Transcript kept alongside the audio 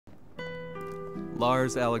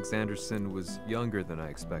Lars Alexanderson was younger than I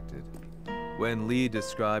expected. When Lee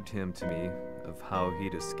described him to me, of how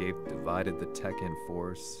he'd escaped, divided the Tekken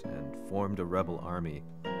force, and formed a rebel army,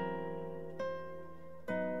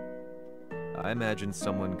 I imagined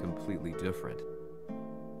someone completely different.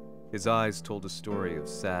 His eyes told a story of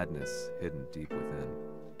sadness hidden deep within.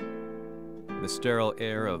 In the sterile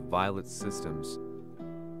air of Violet Systems,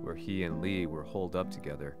 where he and Lee were holed up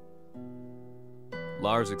together,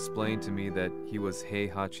 Lars explained to me that he was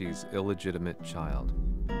Heihachi's illegitimate child.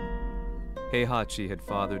 Heihachi had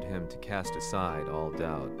fathered him to cast aside all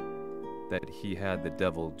doubt that he had the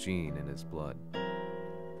devil gene in his blood.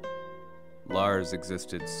 Lars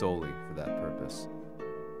existed solely for that purpose.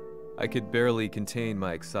 I could barely contain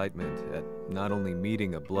my excitement at not only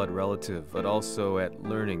meeting a blood relative, but also at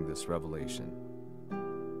learning this revelation.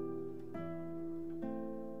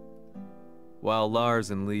 While Lars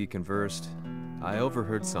and Lee conversed, I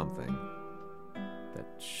overheard something that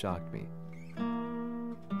shocked me.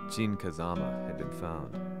 Jin Kazama had been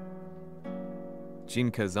found.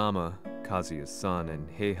 Jin Kazama, Kazuya's son and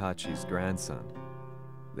Heihachi's grandson.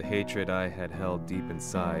 The hatred I had held deep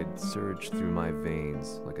inside surged through my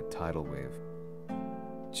veins like a tidal wave.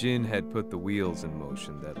 Jin had put the wheels in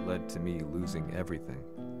motion that led to me losing everything.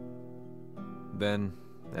 Then,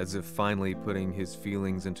 as if finally putting his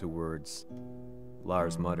feelings into words,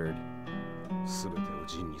 Lars muttered,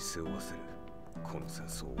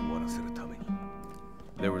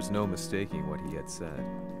 there was no mistaking what he had said.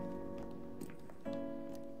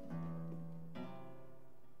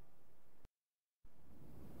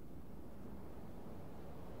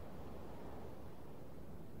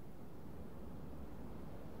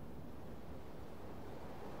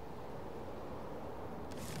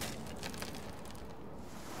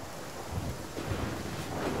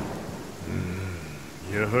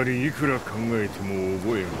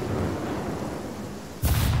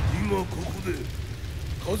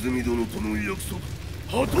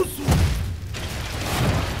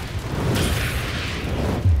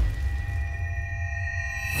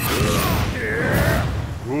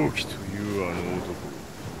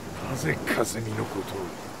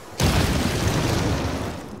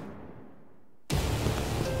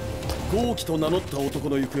豪輝と名乗った男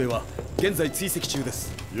の行方は現在追跡中で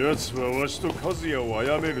す。奴はわしと和也を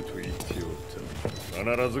殺めると言っておった。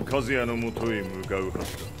必ず和也のもとへ向かうはずだ。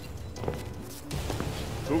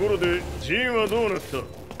ところでジンはどうなった？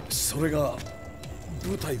それが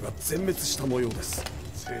部隊は全滅した模様です。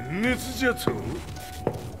全滅じゃと？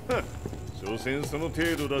は、所詮その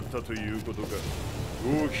程度だったということか。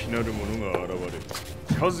大きなるものが現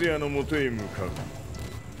れ、和也のもとへ向かう。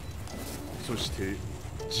そして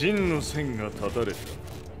陣の線が断たれた。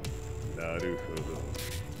なるほど。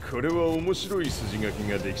これは面白い筋書き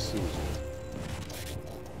ができそう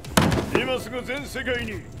じゃ。今すぐ全世界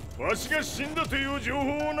にわしが死んだという情報を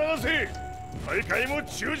流せ。大会も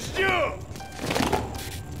中止じゃ。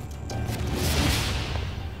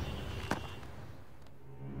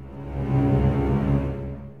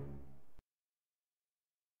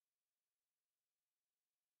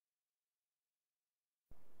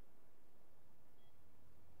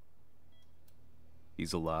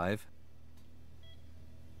He's alive?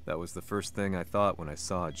 That was the first thing I thought when I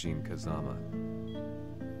saw Jin Kazama.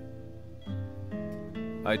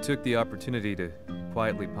 I took the opportunity to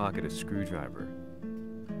quietly pocket a screwdriver.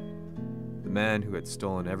 The man who had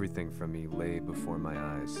stolen everything from me lay before my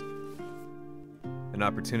eyes. An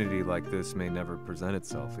opportunity like this may never present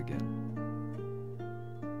itself again.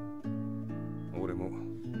 俺も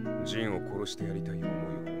ジンを殺してやりたい思いは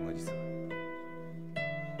同じさ。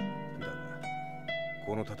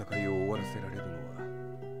この戦いを終わらせられるのは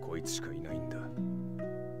こいつしかいないんだ。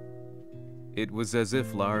It was as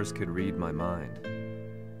if Lars could read my mind.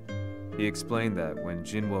 He explained that when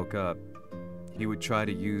Jin woke up, he would try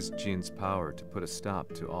to use Jin's power to put a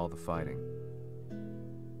stop to all the fighting.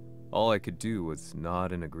 All I could do was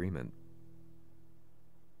nod in agreement.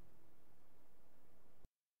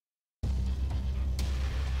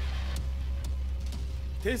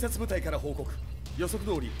 偵察部隊から報告。予測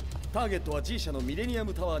通りターゲットは G 社のミレニア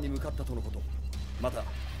ムタワーに向かったとのこと。また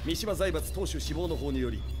三島財閥当主死亡の方によ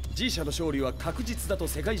り G 社の勝利は確実だと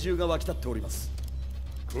世界中が沸き立っております。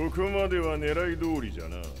ここまでは狙い通りじゃ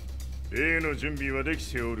な。例の準備はでき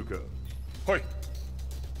ておるか？はい。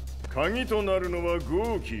鍵となるのは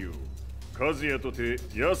豪輝よ。和也とて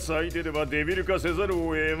安相手ではデビル化せざる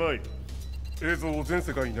を得まい。映像を全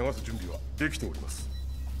世界に流す準備はできております。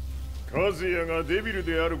和也がデビル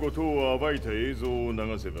であることを暴いた映像を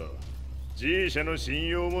流せば G 社の信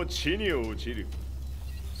用も地に落ちる。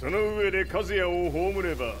その上で和也を葬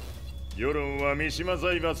れば世論は三島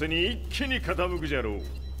財閥に一気に傾くじゃろう。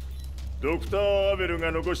ドクター・アベル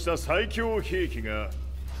が残した最強兵器が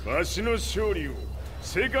わしの勝利を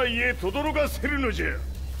世界へ轟かせるのじゃ。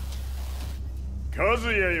和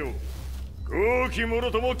也よ、豪気も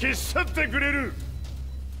ろとも消し去ってくれる。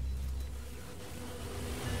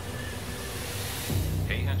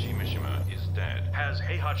Heihachi Mishima is dead. Has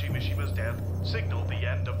Heihachi Mishima's death signaled the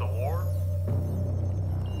end of the war?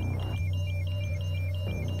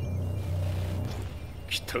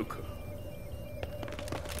 来たか。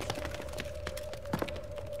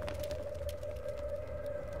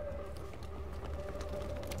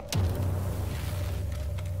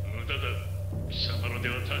無駄だ。貴様らで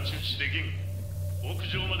は太刀打ちできん。屋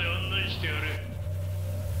上まで案内してやれ。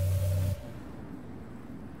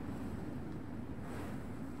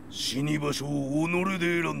死に場所を己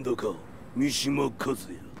で選んだか、三島和也。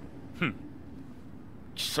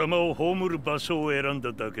貴様を葬る場所を選ん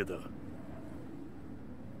だだけだ。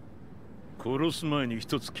殺す前に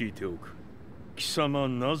一つ聞いておく。貴様は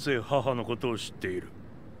なぜ母のことを知っている？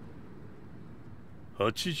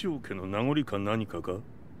八条家の名残か何かか？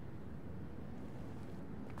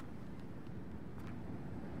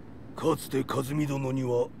かつて和美殿に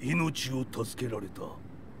は命を助けられた。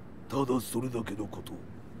ただそれだけのこと。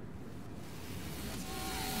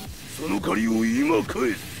その借りを今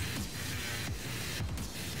返す。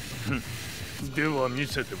では見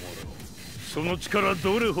せてもらおう。その力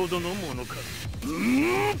どれほどのものか。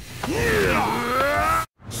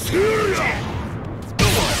小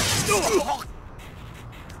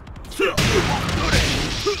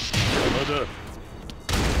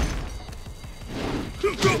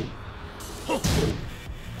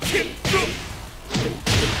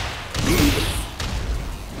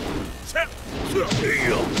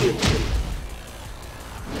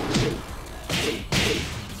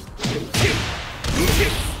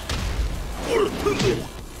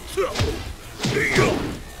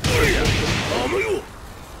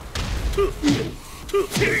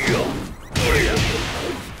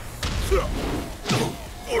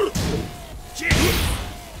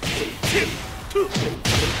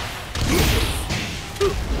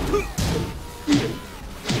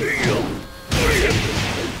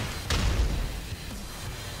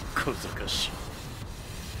賢しい。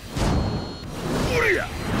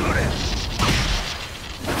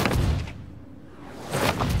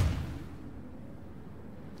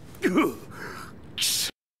貴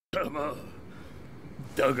様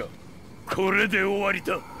だがこれで終わり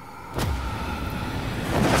だ。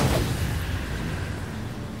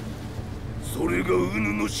それがウ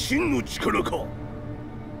ヌの真の力か。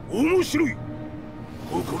面白い。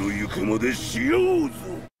心ゆくまでしようぞ。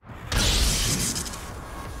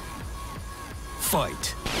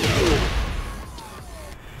Fight.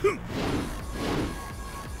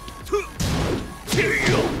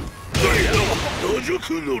 打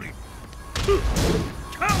辱のり。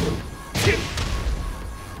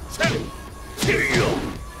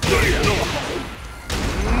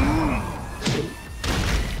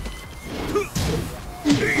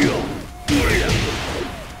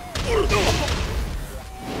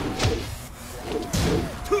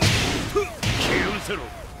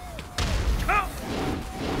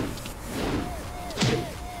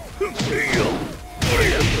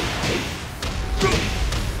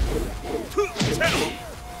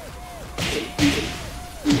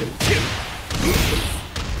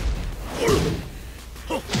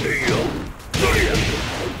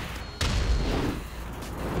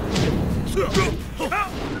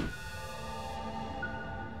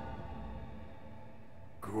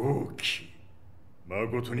豪気、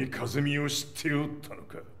誠に和美を知っておったの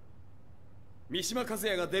か。三島和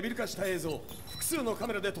也がデビル化した映像、複数のカ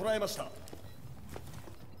メラで捉えました。と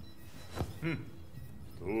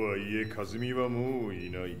はいえ和美はもうい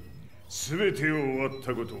ない。全てを終わっ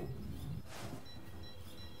たこと。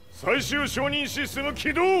最終承認システム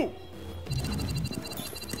起動。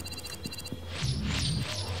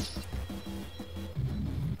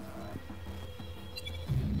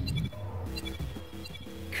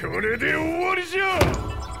これで終わりじゃ。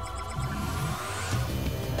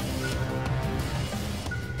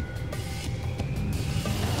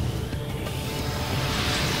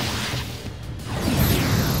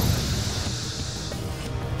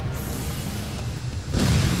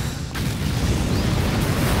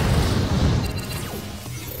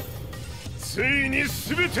ついに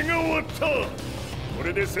全てが終わった。こ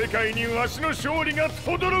れで世界にわしの勝利が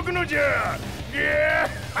轟くのじゃ。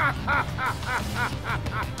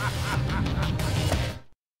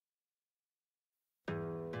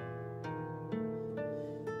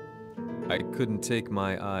I couldn't take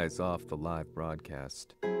my eyes off the live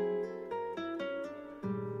broadcast.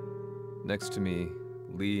 Next to me,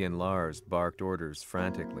 Lee and Lars barked orders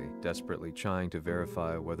frantically, desperately trying to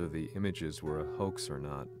verify whether the images were a hoax or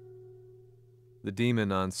not. The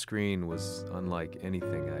demon on screen was unlike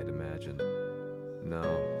anything I'd imagined. No,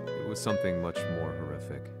 it was something much more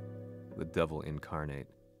horrific. The devil incarnate.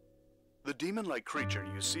 The demon-like creature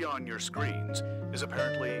you see on your screens is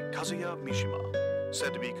apparently Kazuya Mishima,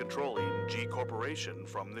 said to be controlling G Corporation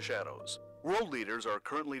from the shadows. World leaders are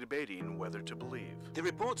currently debating whether to believe. The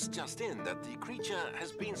reports just in that the creature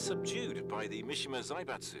has been subdued by the Mishima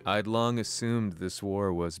Zaibatsu. I'd long assumed this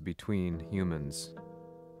war was between humans.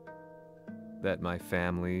 That my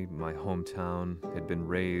family, my hometown, had been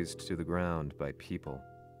razed to the ground by people.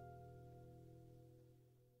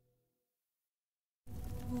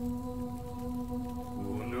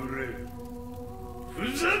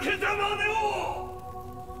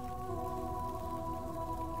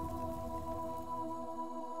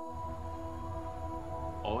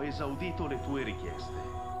 Ho esaudito le tue richieste.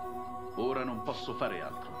 Ora non posso fare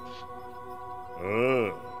altro.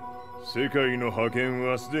 ああ、世界の覇権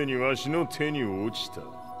はすでにわしの手に落ちた。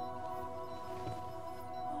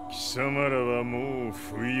貴様らはもう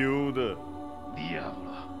不要だ。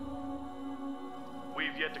Diavolo.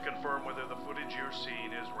 We've yet to confirm whether the footage you're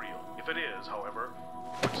seeing is real. If it is, however,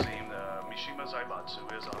 it would seem the Mishima Zaibatsu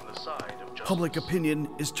is on the side of justice. Public opinion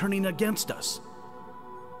is turning against us.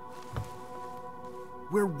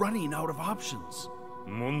 We're running out of options.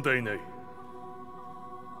 問題ない。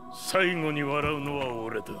最後に笑うのは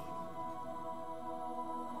俺だ。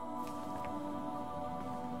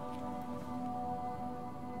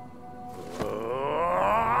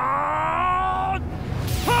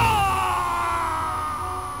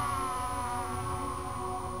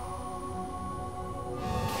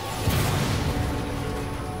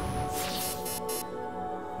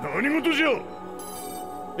何事じゃ。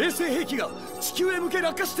衛星兵器が地球へ向け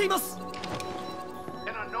落下しています。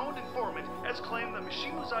An unknown informant has claimed the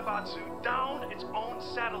Mishima Zaibatsu downed its own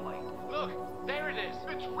satellite. Look, there it is.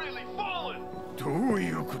 It's really fallen. どう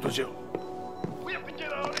いうことじゃ。We have to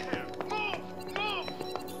get out of here. Move, move.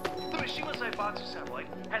 The Mishima Zaibatsu satellite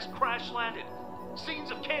has crash landed.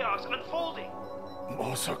 Scenes of chaos unfolding.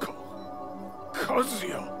 まさか、和也。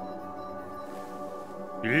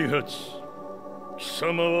いいはず。貴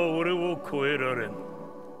様は俺を超えられん。